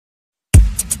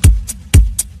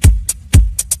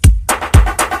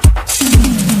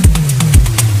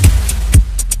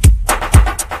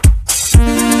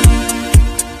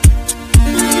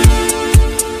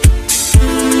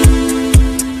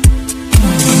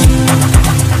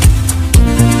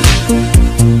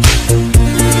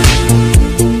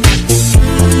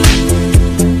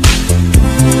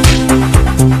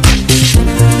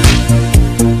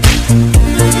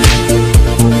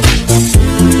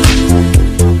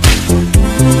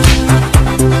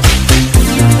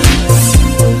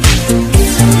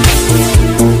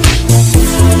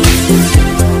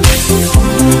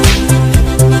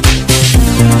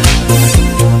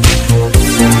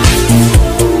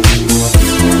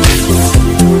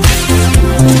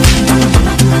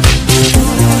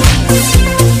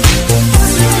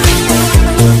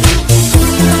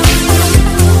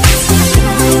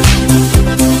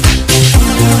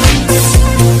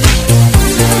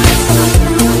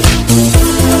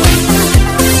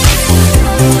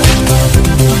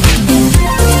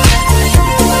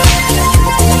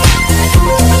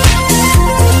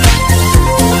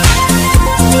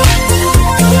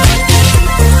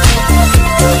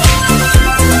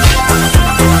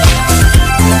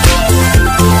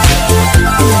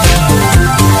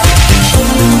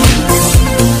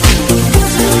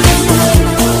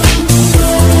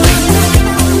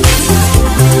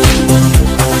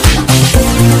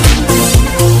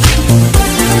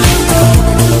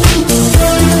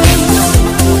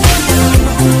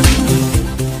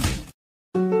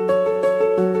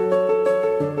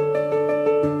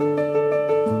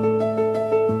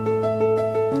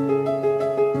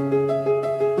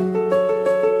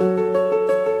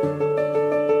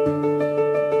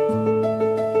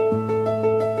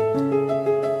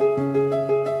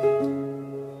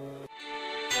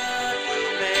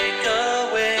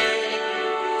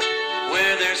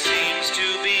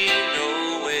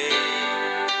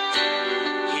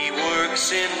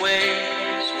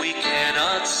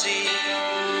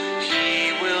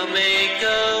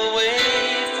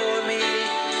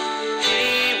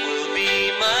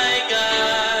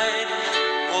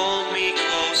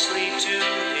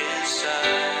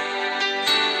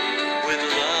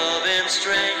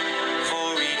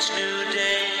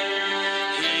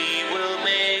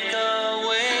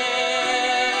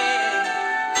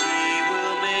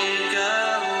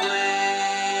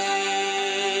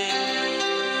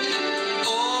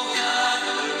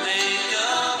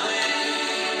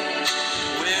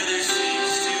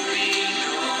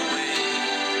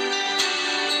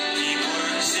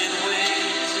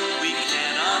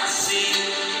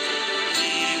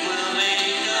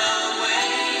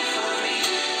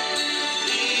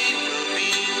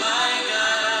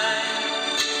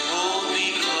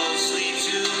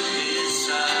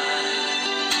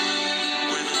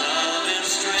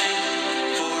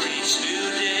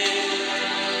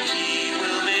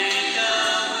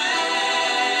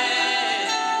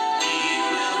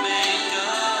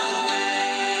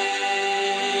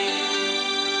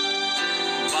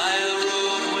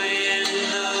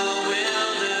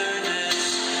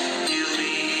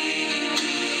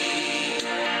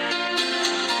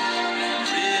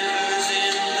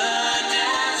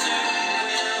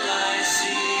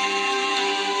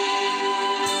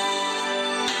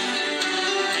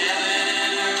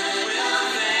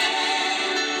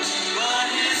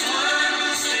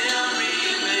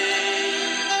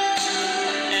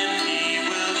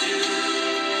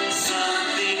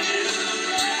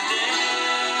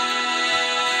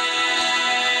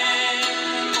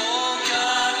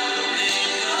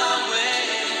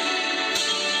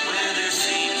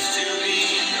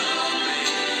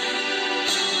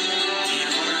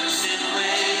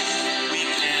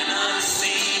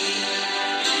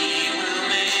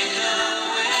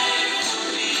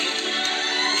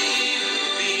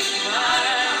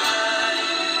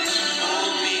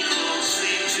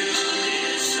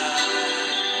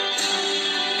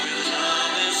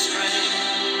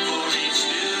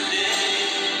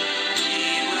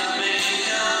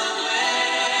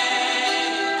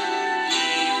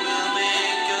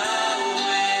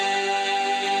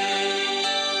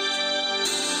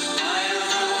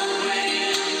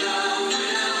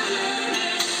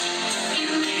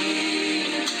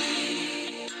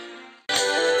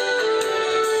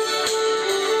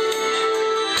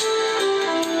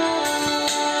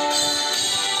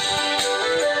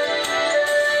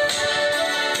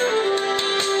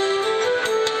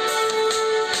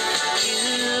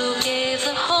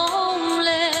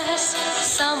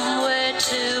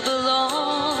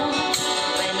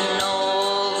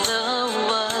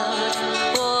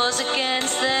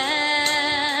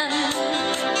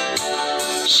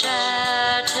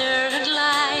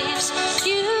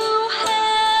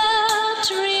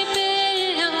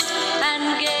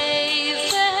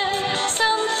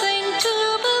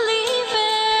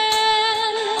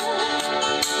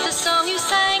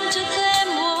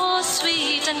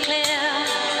and clear,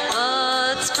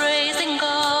 birds praising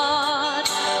God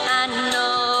and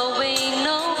knowing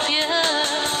no fear.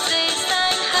 They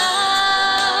sang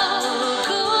how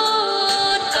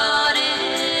good God is.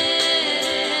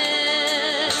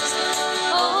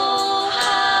 Oh,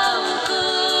 how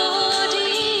good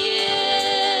He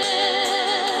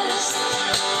is.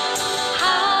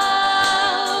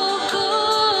 How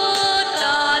good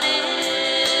God is.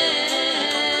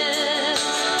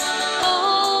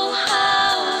 Oh,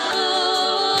 how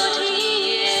good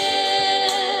He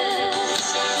is.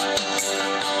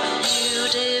 You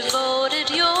devoted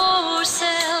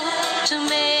yourself to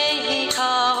make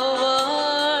our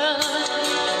world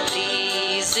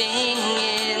pleasing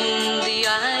in the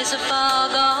eyes of our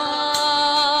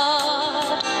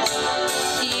God.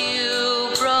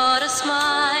 You brought a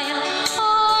smile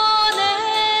on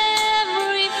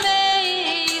every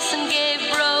face and gave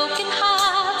broken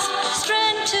hearts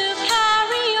strength to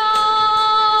carry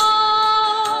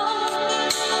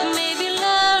on. Maybe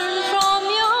learn from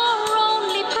your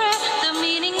only prayer the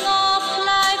meaning of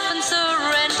life and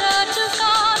surrender to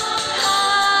God.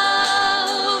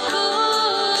 How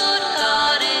good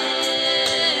God is.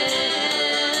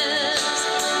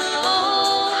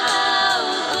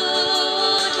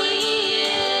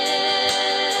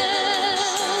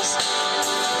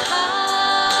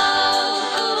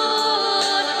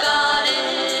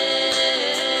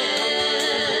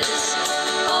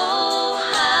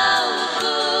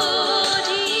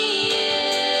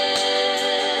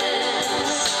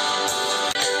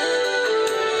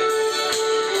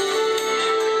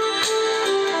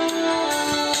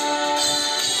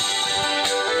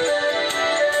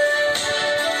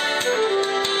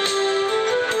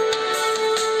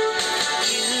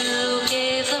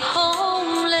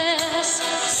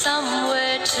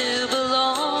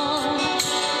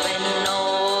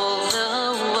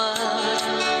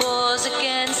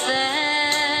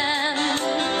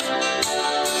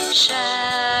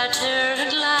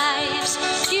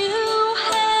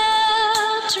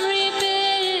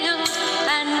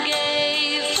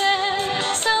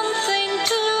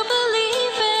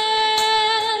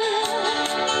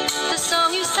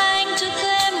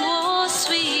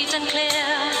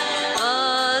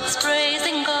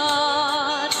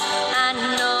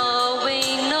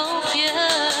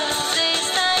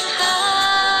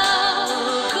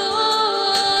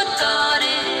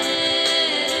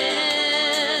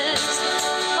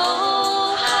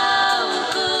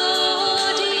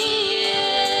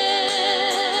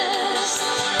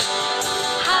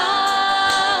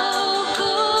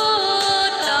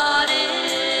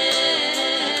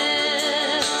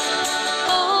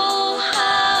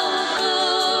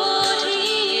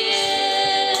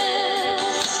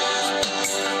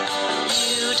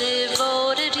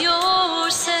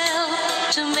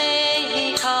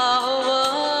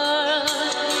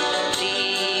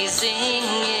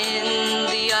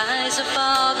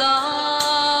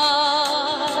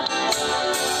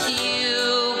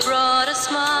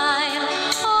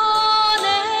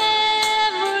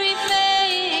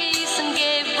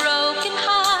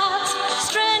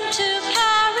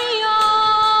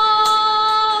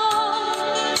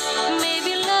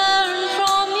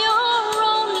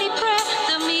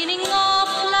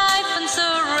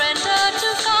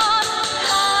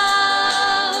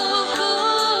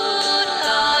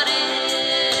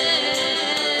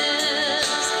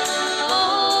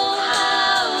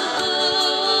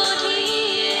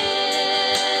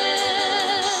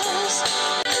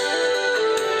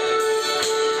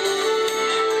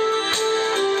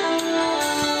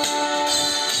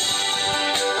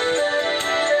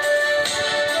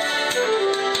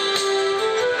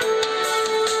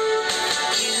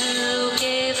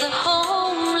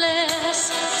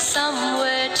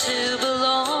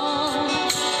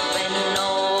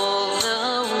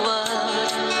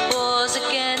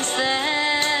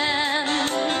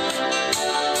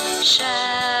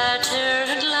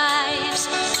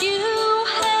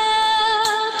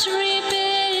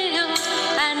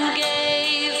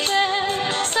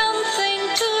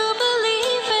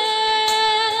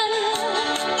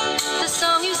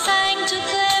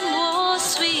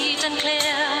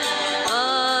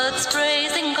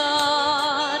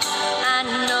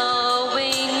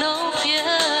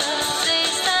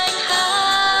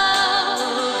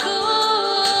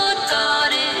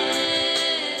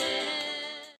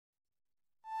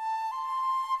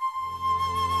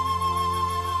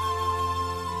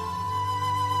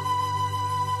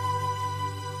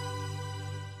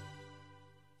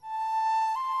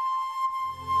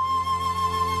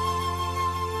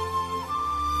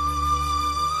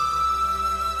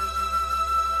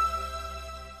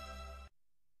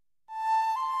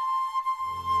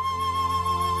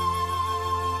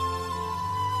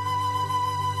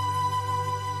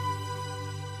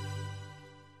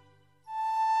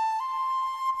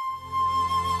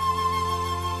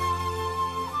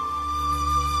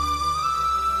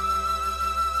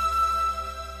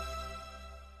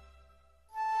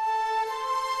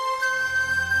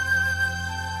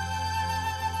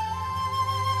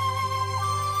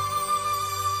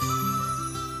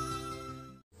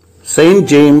 Saint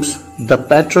James, the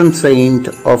patron saint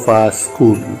of our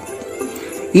school.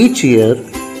 Each year,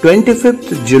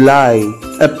 25th July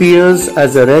appears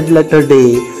as a red letter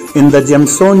day in the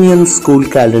Jamesonian school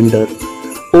calendar,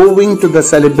 owing to the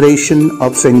celebration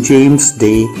of St. James'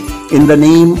 Day in the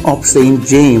name of St.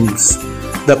 James,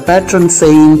 the patron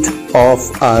saint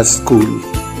of our school.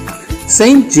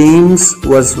 St. James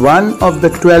was one of the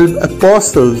 12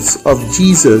 apostles of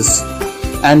Jesus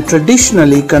and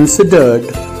traditionally considered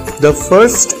the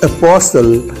first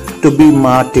apostle to be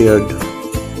martyred.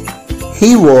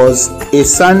 He was a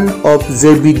son of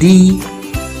Zebedee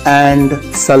and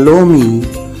Salome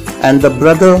and the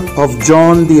brother of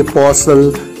John the Apostle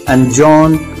and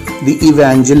John the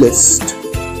Evangelist,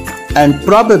 and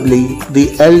probably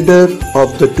the elder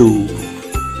of the two.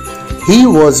 He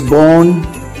was born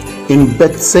in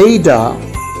Bethsaida,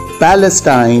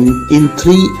 Palestine in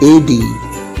 3 AD,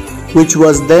 which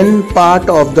was then part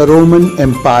of the Roman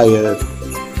Empire,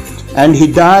 and he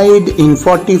died in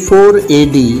 44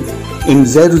 AD in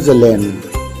Jerusalem.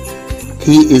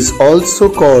 He is also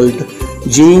called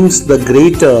James the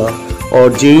Greater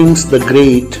or James the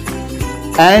Great,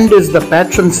 and is the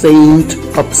patron saint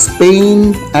of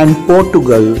Spain and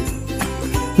Portugal.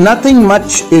 Nothing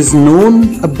much is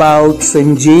known about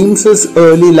St. James's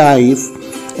early life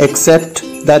except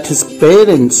that his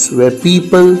parents were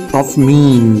people of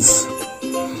means.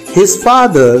 His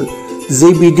father,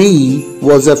 Zebedee,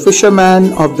 was a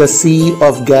fisherman of the Sea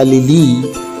of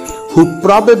Galilee who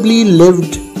probably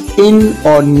lived in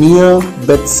or near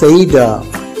Bethsaida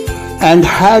and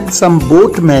had some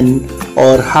boatmen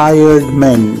or hired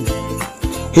men.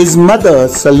 His mother,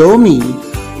 Salome,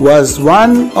 was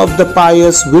one of the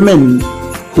pious women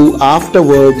who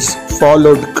afterwards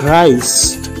followed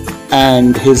Christ,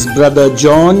 and his brother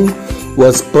John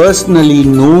was personally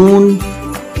known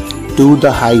to the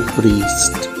high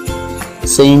priest.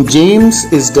 Saint James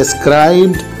is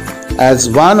described as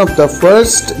one of the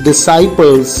first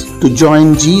disciples to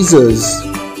join Jesus.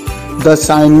 The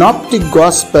Synoptic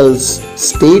Gospels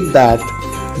state that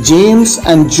James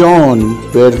and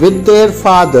John were with their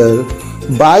father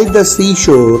by the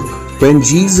seashore when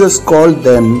Jesus called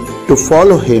them to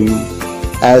follow him,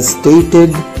 as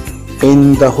stated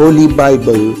in the Holy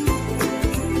Bible.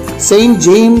 Saint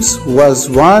James was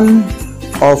one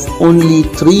of only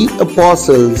 3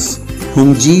 apostles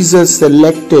whom Jesus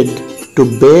selected to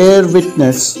bear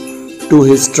witness to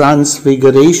his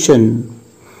transfiguration.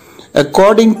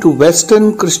 According to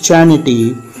Western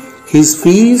Christianity, his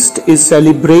feast is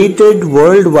celebrated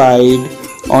worldwide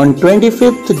on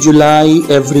 25th July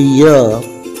every year.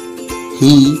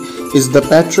 He is the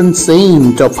patron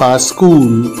saint of our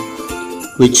school,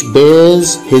 which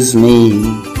bears his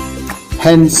name.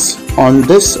 Hence, on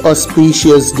this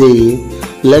auspicious day,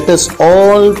 let us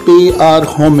all pay our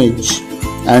homage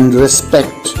and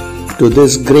respect to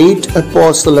this great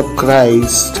apostle of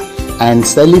Christ and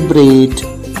celebrate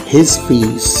his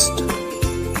feast.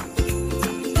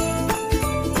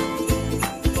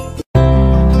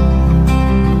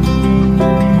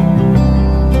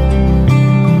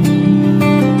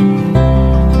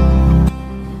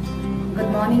 Good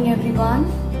morning, everyone.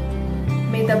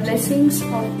 May the blessings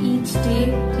of each day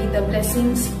be the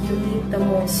blessings you need the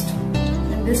most.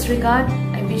 In this regard,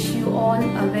 I wish you all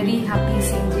a very happy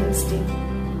St. James' Day.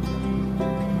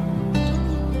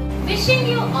 Wishing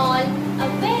you all a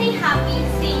very happy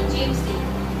St. James' Day.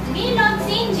 May Lord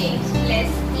St. James bless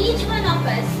each one of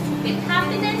us with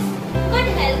happiness, good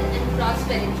health and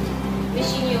prosperity.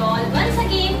 Wishing you all once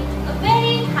again a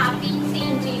very happy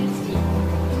St. James' Day.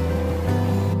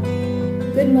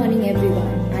 Good morning,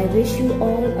 everyone. I wish you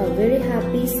all a very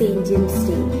happy St. James'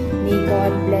 Day. May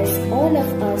God bless all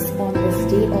of us on this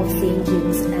day of St.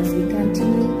 James as we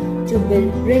continue to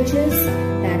build bridges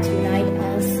that unite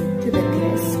us to the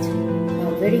Christ.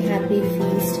 A very happy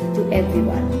feast to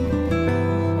everyone.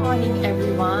 Good morning,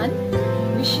 everyone.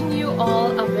 Wishing you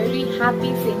all a very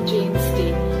happy St. James'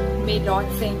 Day. May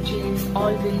Lord St. James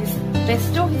always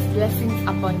bestow his blessings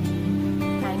upon you.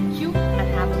 Thank you and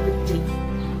have a good day.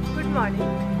 Good morning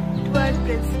to our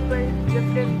principal,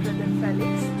 Reverend Brother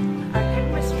Felix, our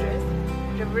headmistress,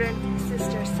 Reverend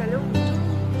Sister Salome,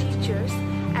 teachers,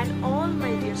 and all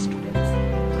my dear students.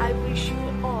 I wish you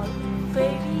all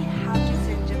very happy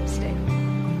St. James' Day.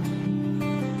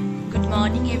 Good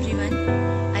morning, everyone.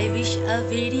 I wish a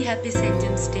very happy St.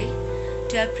 James' Day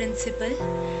to our principal,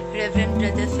 Reverend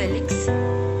Brother Felix,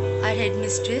 our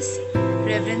headmistress,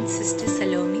 Reverend Sister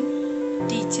Salome,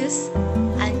 teachers,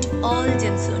 and all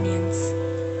Jamesonians.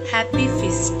 Happy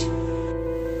feast.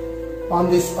 On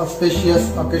this auspicious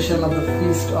occasion of the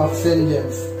Feast of St.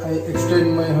 James, I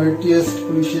extend my heartiest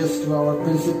wishes to our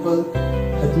principal,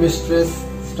 headmistress,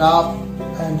 staff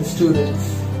and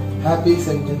students. Happy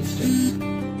St. James Day.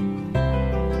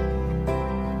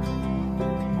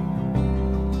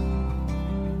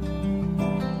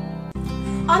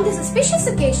 On this auspicious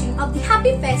occasion of the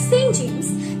Happy Fest St. James,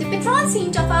 the patron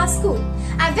saint of our school,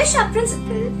 I wish our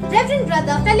principal, Reverend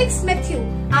Brother Felix Matthew,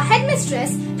 our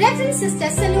headmistress, Reverend Sister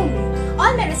Salome,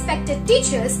 all my respected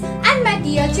teachers, and my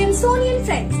dear Jamesonian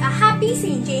friends a happy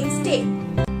St. James Day.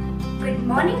 Good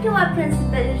morning to our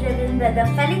principal, Reverend Brother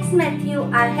Felix Matthew,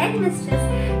 our headmistress,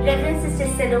 Reverend Sister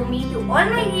Salome, to all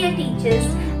my dear teachers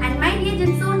and my dear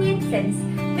Jamesonian friends.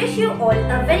 Wish you all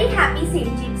a very happy St.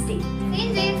 James Day.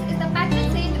 St. James is the patron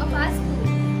saint of our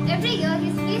school. Every year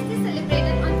his feast is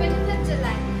celebrated on 25th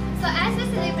July. So as we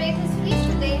celebrate his feast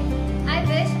today, I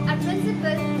wish our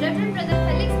principal, Reverend Brother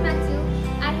Felix Matthew,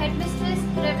 our headmistress,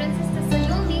 Reverend Sister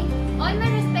Salome, all my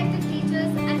respected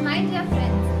teachers and my dear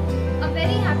friends, a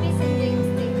very happy St. James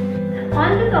Day.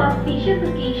 On this auspicious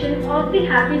occasion of the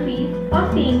Happy Feast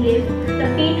of St. James, the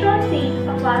patron saint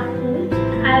of our school,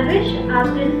 I wish our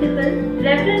principal,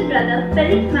 Reverend Brother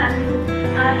Felix Matthew,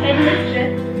 our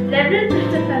headmistress, Reverend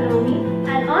Sister Salome,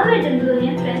 and all my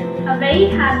Jamesonian friends a very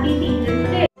happy St. James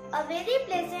Day. A very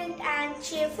pleasant and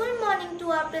cheerful morning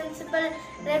to our principal,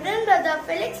 Reverend Brother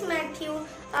Felix Matthew,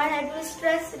 our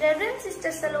headmistress, Reverend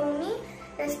Sister Salome,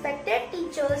 respected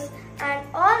teachers, and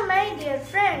all my dear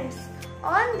friends.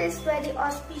 On this very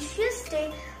auspicious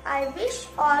day, I wish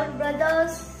all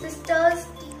brothers, sisters,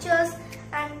 teachers,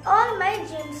 and all my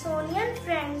Jamesonian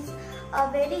friends a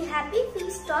very happy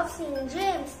feast of St.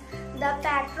 James, the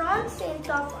patron saint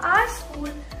of our school.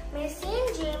 May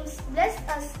St. James bless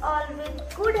us all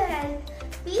with good health,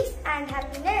 peace and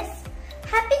happiness.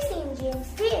 Happy St. James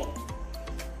Day.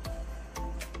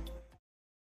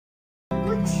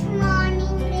 Good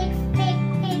morning,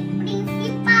 respected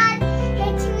principal,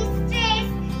 headmistress,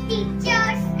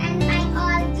 teachers, and my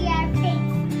all dear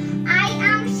friends. I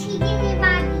am Shidini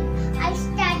Badi. I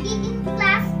studied in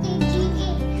class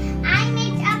KGA. I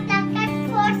made a placard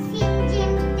for St.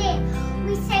 James Day.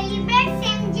 We celebrate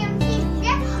St. James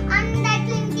Day on the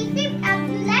 25th of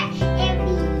July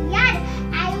every year.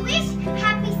 I wish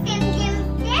happy St. James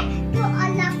Day to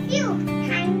all of you.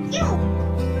 Thank you.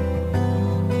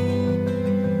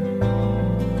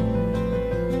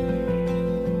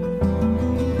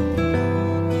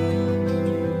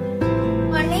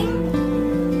 Morning,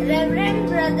 Reverend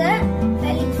Brother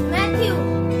Felix Matthew,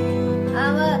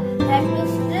 our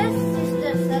headmistress,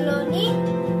 Sister Salome,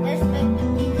 respected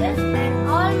teachers, and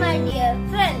all my dear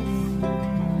friends.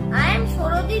 I am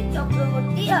Shorodit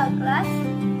Chakraborty,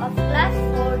 of class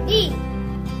 4D.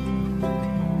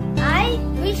 I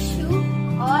wish you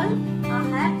all a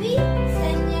happy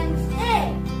St. James Day.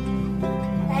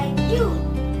 Thank you.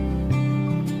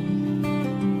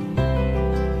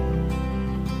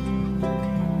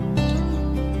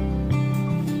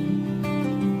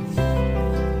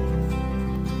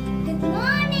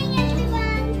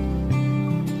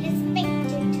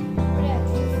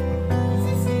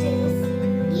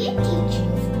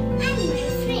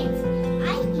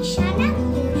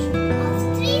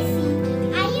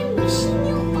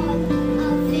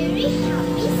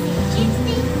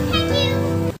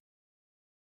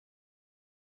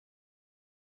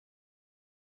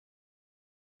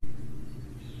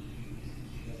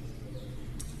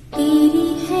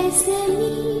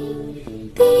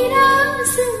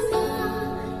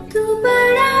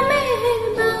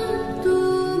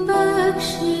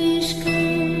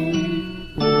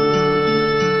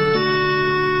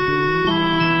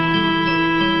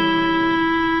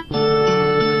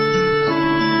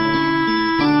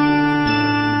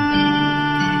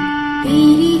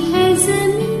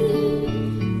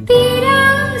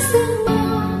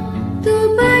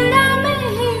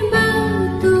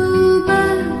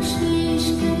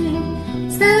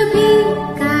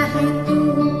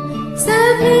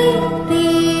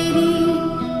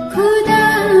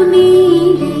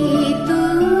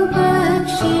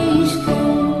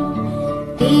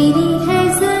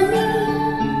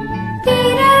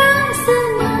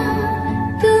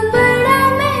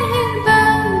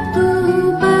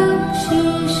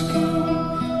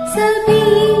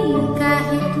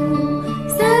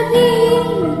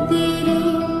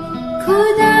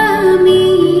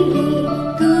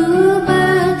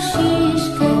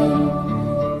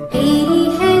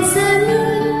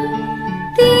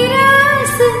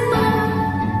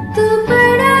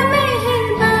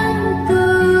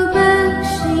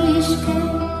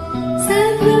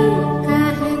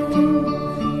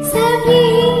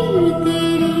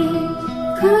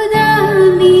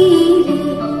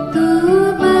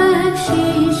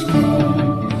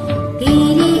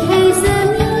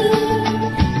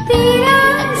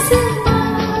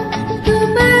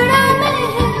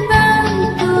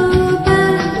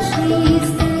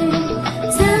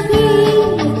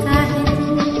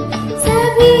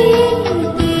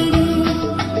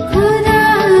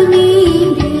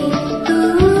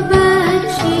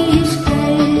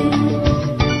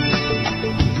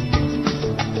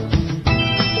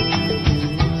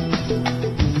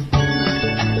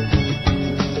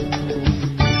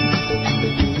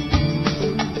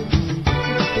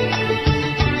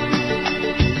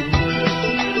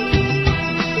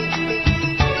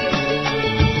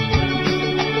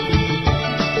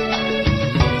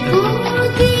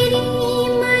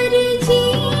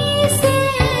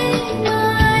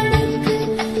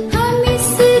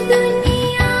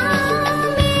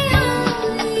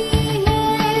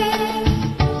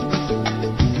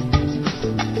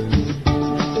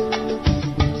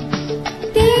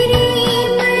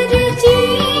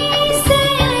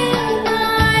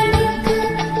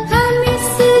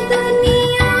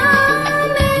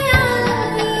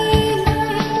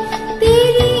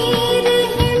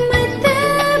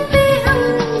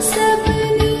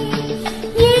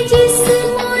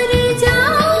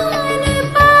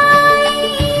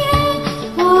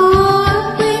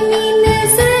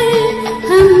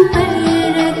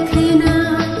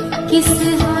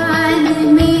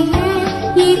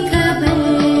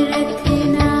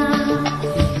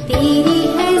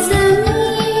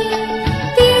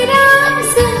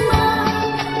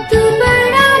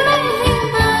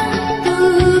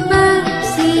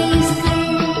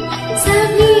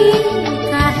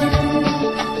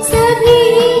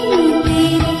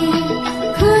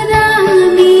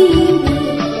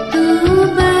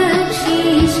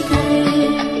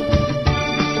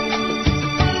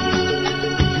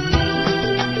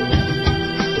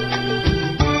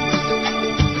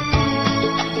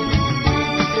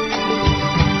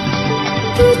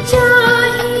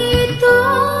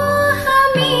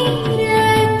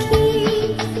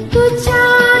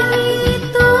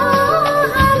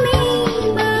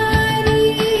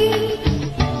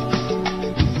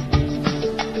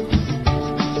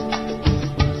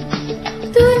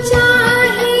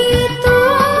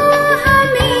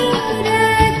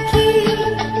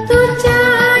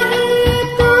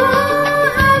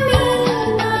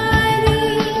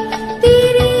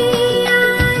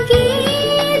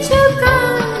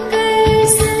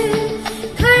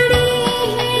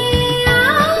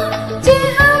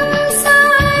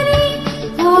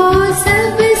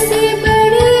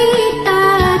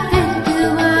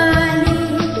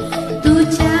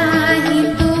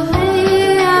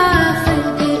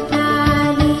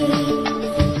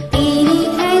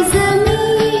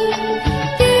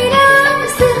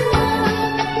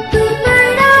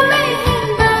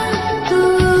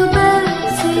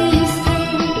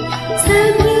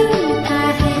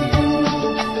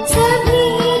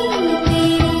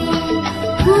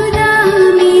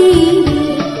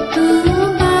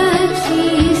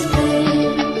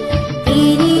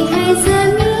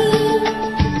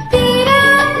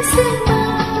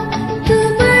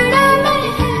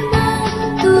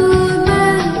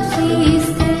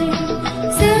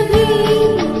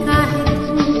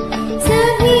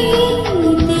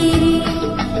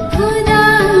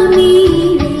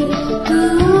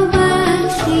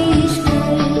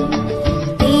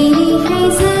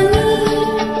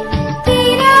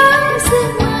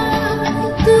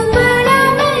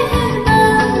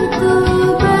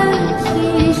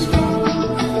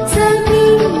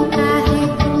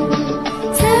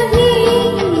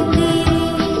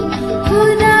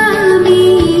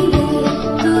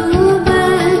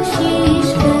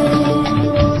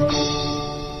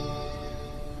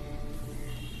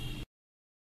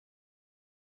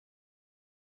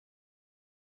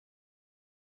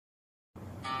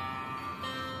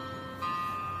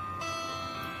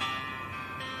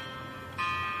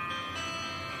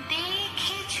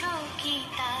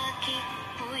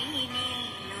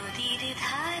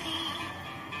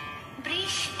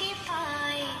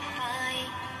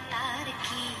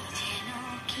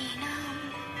 কি নাম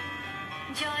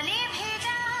জলে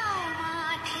ভেজা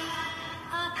মাঠে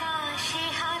আকাশে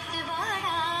হাত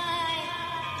বাড়ায়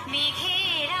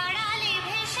মেঘের আড়ালে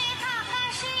ভেসে থাকা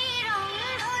সেই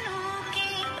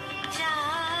রংধনুকে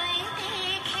যাই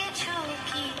দেখেছো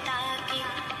কি তাকে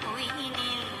ওই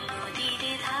নীল নদীর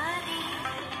ধারে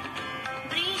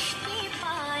বৃষ্টি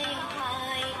পায়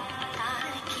পায়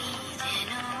তার কি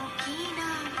যেন কি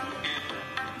নাম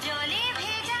জলে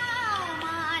ভেজা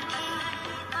মাঠে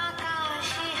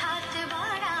আকাশে হাত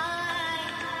বাড়ায়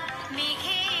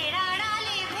মেঘের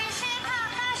আড়ালে ভেসে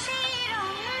থাকা সেই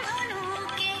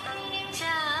রংধনুকে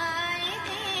যাই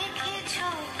দেখেছো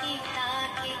কি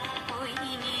তাকে ওই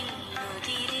নীল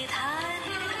নদীর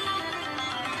ধারে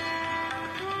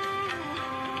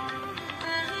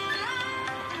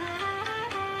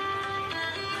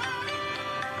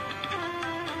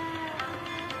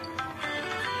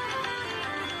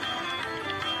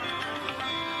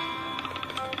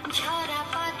ঝরা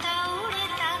পাতা উড়ে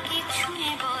তাকে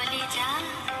ছুঁয়ে বলে যা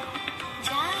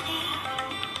যা রে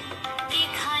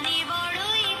এখানে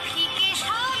বড়ই ফিকে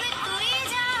সব তুই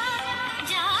যা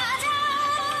যা যা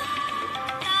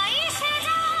তাই সে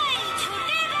যায়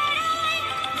ছুটে বেড়ায়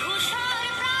ধূসর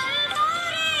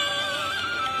প্রান্তরে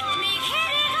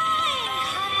মেঘের গায়ে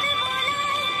হাত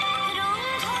বোলায়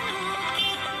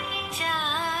রংধনুকে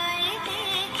যাই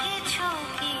দেখেছো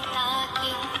কি তাকে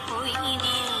ওই নীল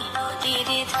নদীর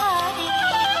ধারে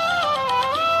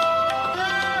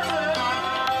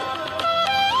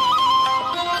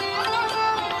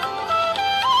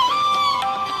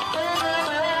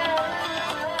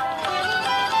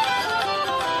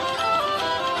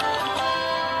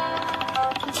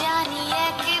জানি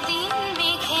একদিন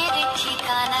মেঘের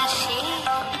ঠিকানা সে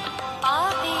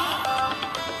পাবে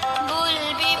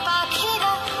বলবে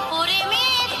পাখিরা ওরে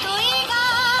মেয়ে তুই গা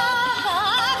গা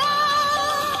গা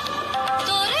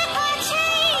তোর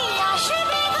কাছেই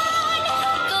আসবে গান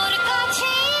তোর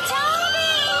কাছেই যাবে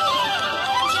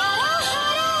যারা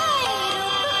হারায়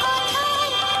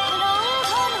রূপকথায়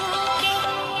রংধনুকে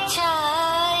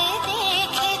চায়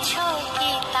দেখেছো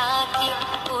কি তাকে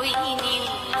ওই নীল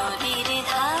নদীর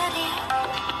ধারে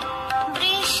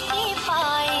বৃষ্টি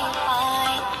পায়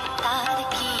পায় তার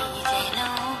কি যেন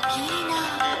কি না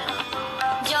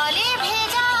জলে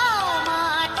ভেজা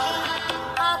মাঠে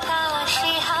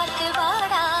আকাশে হাত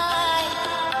বাড়ায়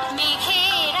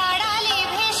মেঘের আড়ালে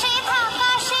ভেসে থাকা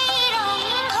সেই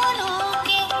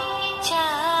রংধনুকে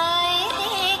চায়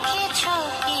দেখেছো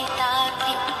কি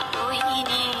তাকে ওই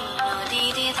নীল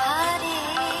নদীর ধারে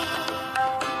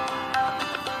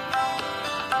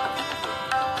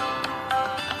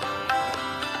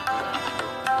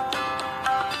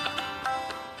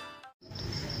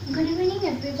Good evening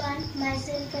everyone,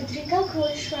 myself Padrika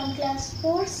Ghosh from class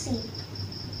 4C.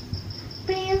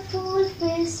 Prayerful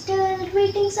festal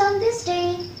greetings on this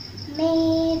day. May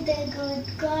the good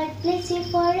God bless you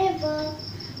forever.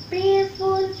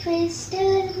 Prayerful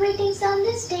festal greetings on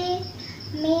this day.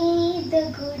 May the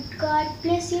good God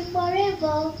bless you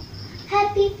forever.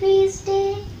 Happy feast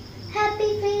day,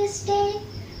 happy feast day,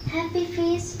 happy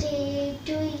feast day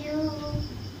to you.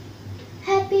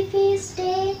 Happy feast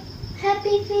day,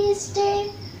 happy feast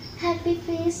day, happy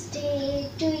feast day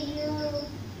to you.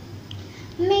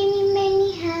 Many,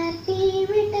 many happy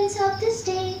returns of this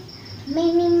day.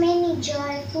 Many, many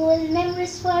joyful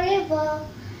memories forever.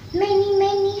 Many,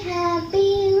 many happy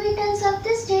returns of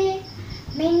this day.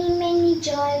 Many, many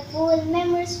joyful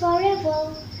memories forever.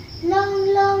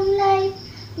 Long, long life,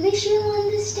 wish you on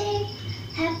this day.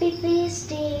 Happy feast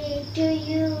day to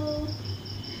you.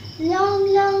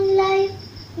 Long, long life,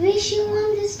 wish you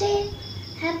on this day.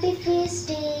 Happy feast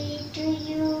day to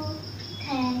you.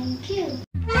 Thank you.